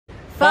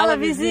Fala,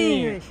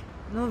 vizinhos!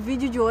 No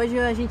vídeo de hoje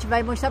a gente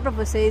vai mostrar pra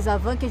vocês a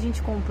van que a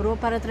gente comprou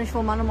para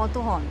transformar no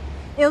motorhome.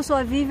 Eu sou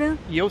a Vivian.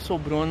 E eu sou o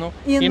Bruno.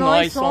 E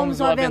nós somos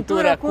o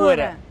Aventura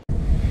Cura.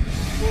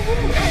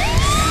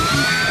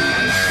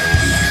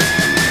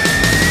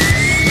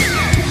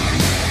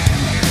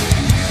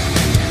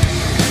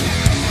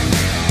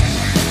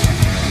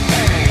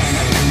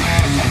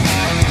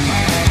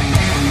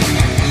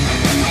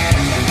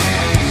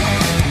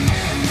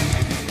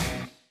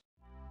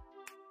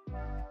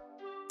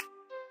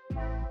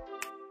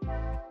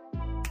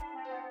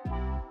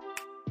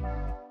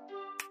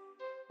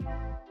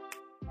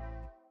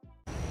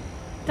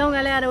 Então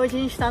galera, hoje a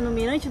gente está no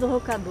Mirante do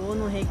Rocador,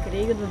 no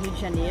Recreio do Rio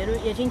de Janeiro,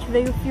 e a gente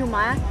veio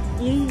filmar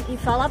e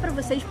falar pra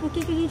vocês por que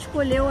a gente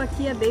escolheu a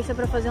Kia Besta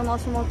para fazer o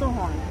nosso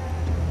motorhome.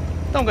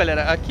 Então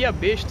galera, a Kia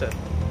Besta,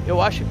 eu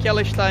acho que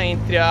ela está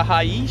entre a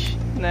raiz,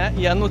 né,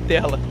 e a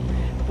Nutella,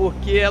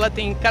 porque ela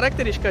tem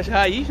características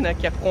raiz, né,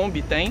 que a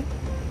Kombi tem.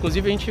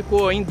 Inclusive a gente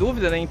ficou em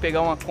dúvida, né, em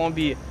pegar uma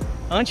Kombi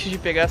antes de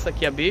pegar essa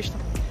Kia Besta.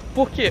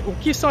 Porque o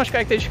que são as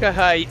características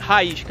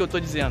raiz que eu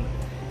tô dizendo?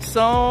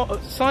 São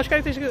as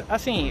características,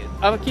 assim,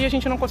 aqui a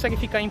gente não consegue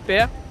ficar em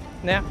pé,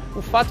 né?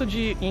 O fato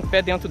de em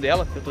pé dentro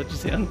dela, que eu tô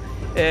dizendo,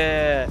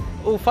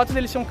 o fato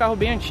dele ser um carro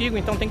bem antigo,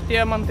 então tem que ter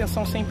a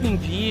manutenção sempre em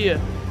dia,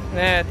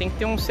 né? Tem que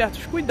ter uns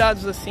certos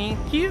cuidados, assim,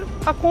 que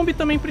a Kombi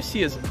também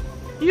precisa.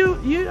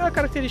 E a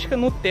característica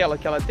Nutella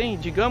que ela tem,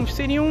 digamos,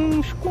 seriam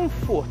uns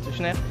confortos,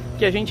 né?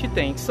 Que a gente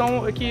tem,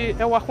 que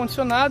é o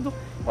ar-condicionado.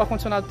 O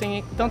ar-condicionado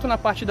tem tanto na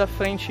parte da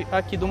frente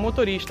aqui do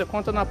motorista,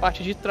 quanto na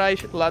parte de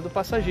trás lá do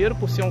passageiro,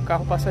 por ser um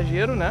carro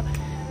passageiro, né?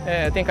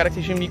 Tem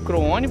características de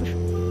micro-ônibus.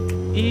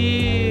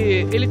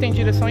 E ele tem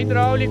direção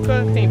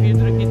hidráulica, tem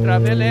vidro e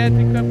trava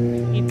elétrica.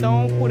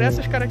 Então, por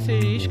essas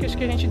características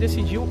que a gente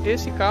decidiu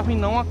esse carro e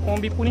não a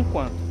Kombi por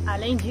enquanto.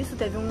 Além disso,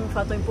 teve um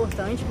fator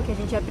importante, porque a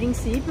gente a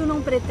princípio não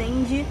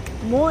pretende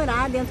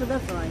morar dentro da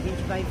van. A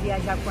gente vai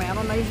viajar com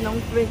ela, mas não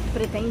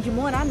pretende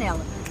morar nela.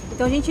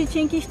 Então a gente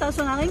tinha que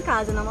estacionar lá em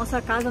casa, na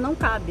nossa casa não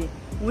cabe.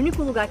 O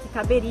único lugar que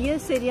caberia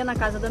seria na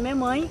casa da minha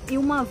mãe, e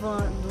uma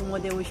van do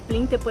modelo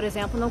Sprinter, por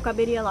exemplo, não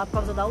caberia lá por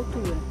causa da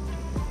altura.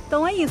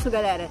 Então é isso,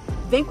 galera.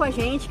 Vem com a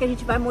gente que a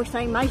gente vai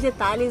mostrar em mais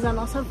detalhes a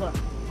nossa van.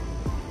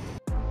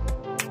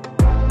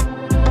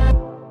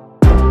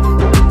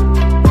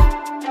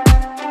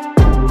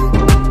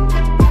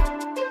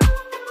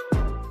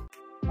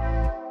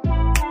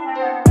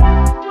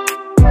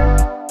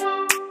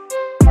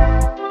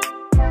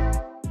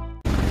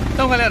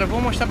 Então galera, vou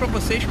mostrar pra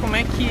vocês como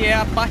é que é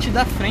a parte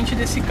da frente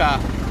desse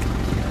carro.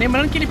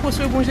 Lembrando que ele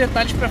possui alguns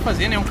detalhes para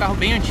fazer, né? É um carro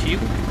bem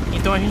antigo,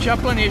 então a gente já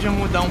planeja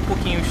mudar um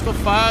pouquinho o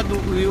estofado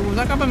e os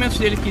acabamentos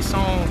dele, que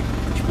são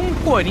tipo um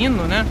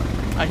corino, né?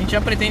 A gente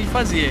já pretende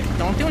fazer.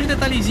 Então tem uns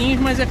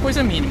detalhezinhos, mas é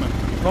coisa mínima.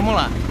 Vamos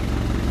lá.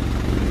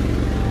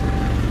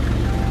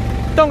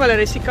 Então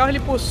galera, esse carro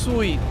ele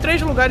possui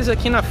 3 lugares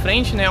aqui na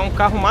frente, né? É um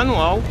carro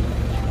manual.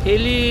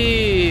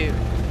 Ele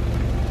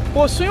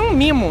possui um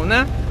mimo,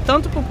 né?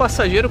 Tanto para o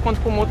passageiro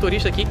quanto para o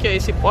motorista aqui, que é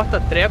esse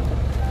porta-treco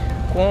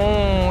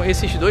com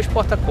esses 2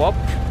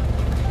 porta-copos.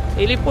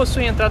 Ele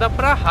possui entrada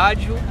para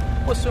rádio,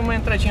 possui uma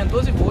entradinha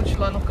 12 volts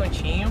lá no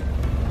cantinho.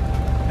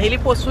 Ele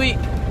possui,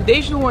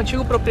 desde o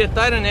antigo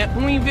proprietário, né,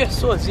 um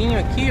inversorzinho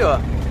aqui, ó,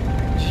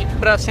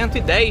 para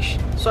 110,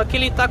 só que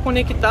ele está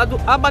conectado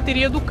à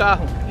bateria do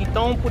carro.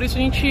 Então por isso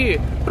a gente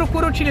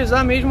procura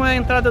utilizar mesmo a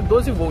entrada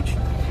 12 volts.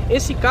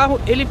 Esse carro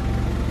ele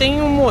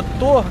tem um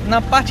motor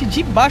na parte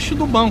de baixo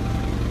do banco.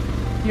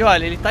 E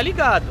olha, ele tá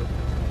ligado.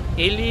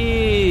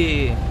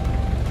 Ele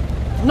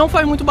não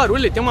faz muito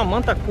barulho, ele tem uma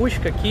manta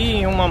acústica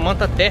aqui e uma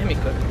manta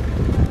térmica,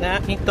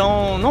 né?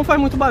 Então não faz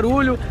muito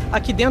barulho.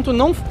 Aqui dentro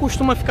não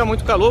costuma ficar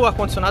muito calor, o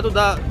ar-condicionado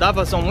dá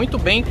vazão muito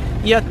bem.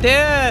 E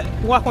até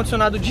o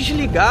ar-condicionado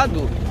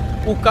desligado,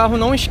 o carro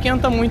não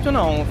esquenta muito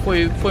não.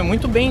 Foi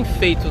muito bem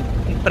feito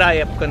pra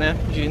época, né?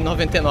 De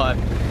 99.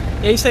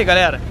 E é isso aí,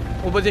 galera.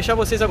 Eu vou deixar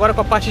vocês agora com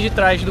a parte de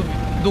trás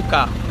do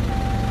carro.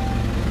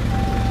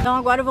 Então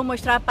agora eu vou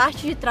mostrar a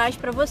parte de trás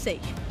para vocês.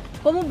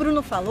 Como o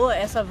Bruno falou,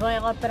 essa van é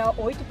para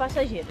 8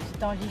 passageiros.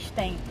 Então a gente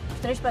tem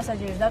 3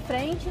 passageiros da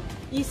frente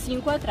e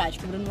 5 atrás,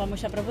 que o Bruno vai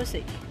mostrar para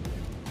vocês.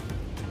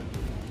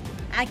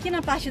 Aqui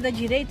na parte da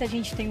direita a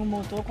gente tem um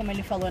motor, como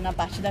ele falou, na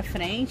parte da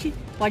frente.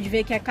 Pode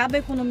ver que acaba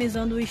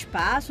economizando o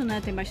espaço,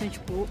 né? Tem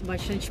bastante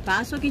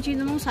espaço, só que a gente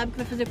ainda não sabe o que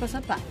vai fazer com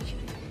essa parte.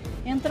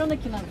 Entrando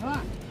aqui na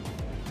van,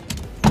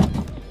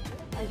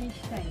 a gente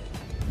tem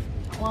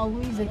uma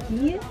luz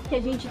aqui que a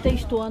gente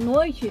testou à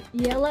noite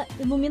e ela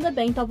ilumina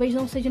bem. Talvez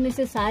não seja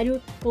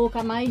necessário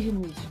colocar mais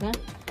luz, né?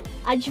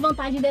 A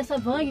desvantagem dessa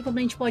van é que, como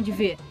a gente pode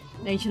ver,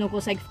 a gente não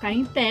consegue ficar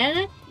em pé,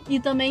 né? E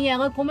também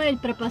ela, como é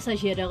para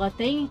passageiro, ela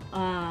tem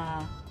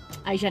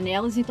as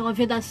janelas, então a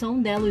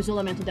vedação dela, o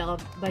isolamento dela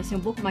vai ser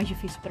um pouco mais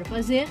difícil para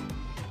fazer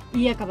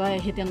e acaba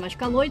retendo mais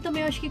calor. E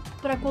também eu acho que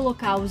para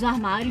colocar os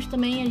armários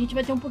também a gente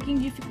vai ter um pouquinho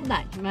de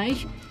dificuldade,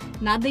 mas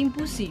nada é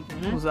impossível,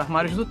 né? Os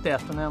armários do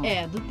teto, né, amor?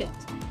 É, do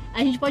teto. A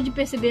gente pode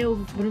perceber, o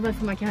Bruno vai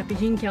filmar aqui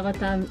rapidinho, que ela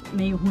tá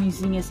meio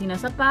ruinzinha assim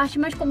nessa parte,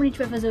 mas como a gente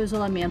vai fazer o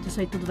isolamento, isso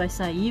aí tudo vai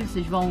sair,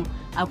 vocês vão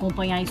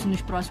acompanhar isso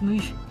nos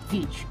próximos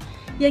vídeos.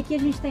 E aqui a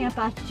gente tem a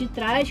parte de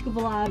trás, que eu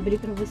vou lá abrir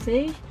pra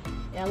vocês.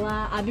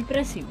 Ela abre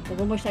pra cima, então eu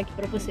vou mostrar aqui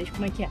pra vocês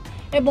como é que é.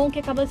 É bom que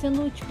acaba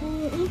sendo tipo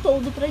um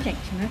todo pra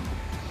gente, né?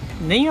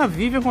 Nem a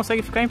Vivian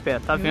consegue ficar em pé,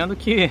 tá vendo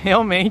que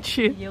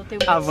realmente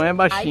a van é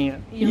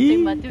baixinha. E eu tenho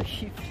que bater o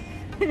chifre.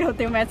 Eu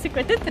tenho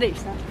 1,53 m,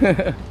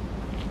 tá?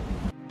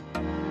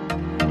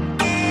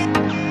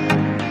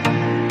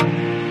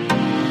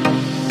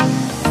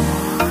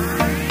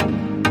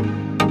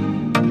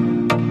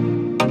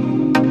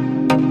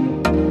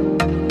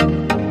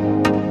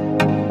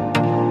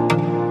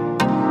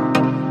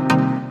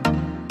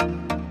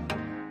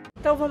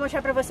 Então eu vou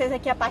mostrar pra vocês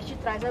aqui a parte de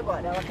trás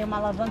agora. Ela tem uma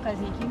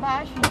alavancazinha aqui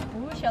embaixo, a gente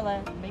puxa, ela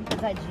é bem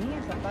pesadinha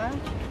essa parte.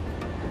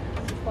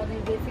 Vocês podem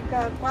ver,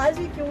 fica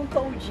quase que um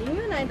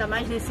toldinho, né? Ainda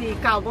mais nesse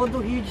calor do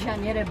Rio de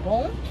Janeiro, é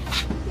bom.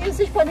 E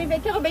vocês podem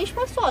ver que ela é bem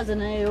espaçosa,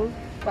 né? Eu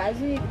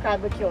quase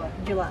cabo aqui, ó,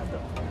 de lado.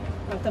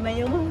 Mas também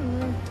eu não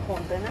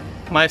conta, né?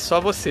 Mas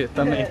só você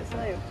também. É, só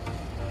eu.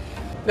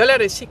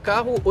 Galera, esse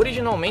carro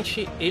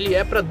originalmente ele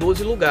é para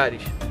 12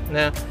 lugares,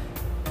 né?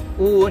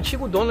 O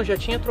antigo dono já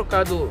tinha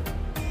trocado,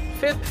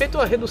 feito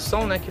a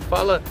redução, né, que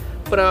fala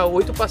para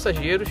 8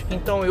 passageiros.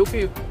 Então eu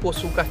que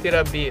possuo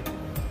carteira B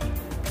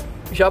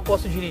já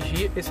posso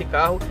dirigir esse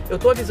carro. Eu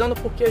tô avisando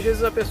porque às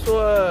vezes a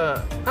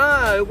pessoa,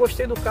 eu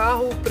gostei do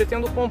carro,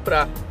 pretendo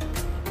comprar.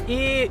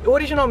 E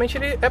originalmente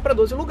ele é para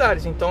 12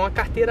 lugares, então a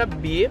carteira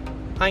B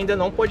ainda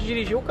não pode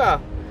dirigir o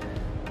carro.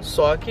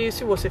 Só que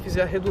se você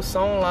fizer a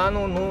redução lá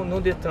no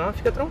Detran,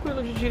 fica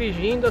tranquilo de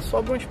dirigir, ainda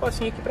sobra um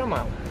espacinho aqui para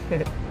mala.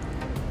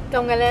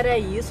 Então galera, é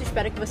isso,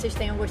 espero que vocês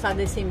tenham gostado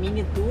desse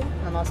mini tour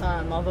na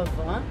nossa nova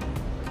van.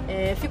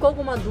 Ficou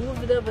alguma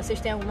dúvida, vocês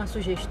têm alguma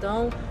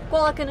sugestão,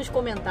 coloquem nos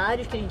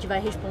comentários que a gente vai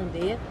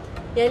responder.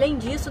 E além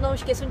disso, não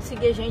esqueçam de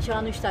seguir a gente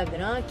lá no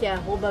Instagram, que é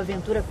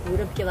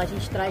 @aventuracura, porque lá a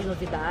gente traz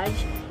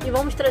novidades. E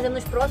vamos trazer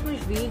nos próximos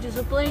vídeos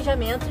o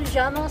planejamento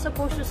já na nossa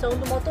construção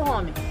do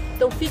motorhome.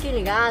 Então fiquem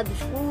ligados,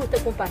 curta,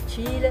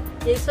 compartilha.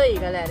 E é isso aí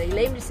galera, e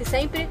lembre-se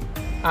sempre,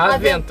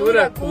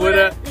 aventura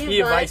cura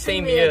e vai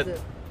sem medo.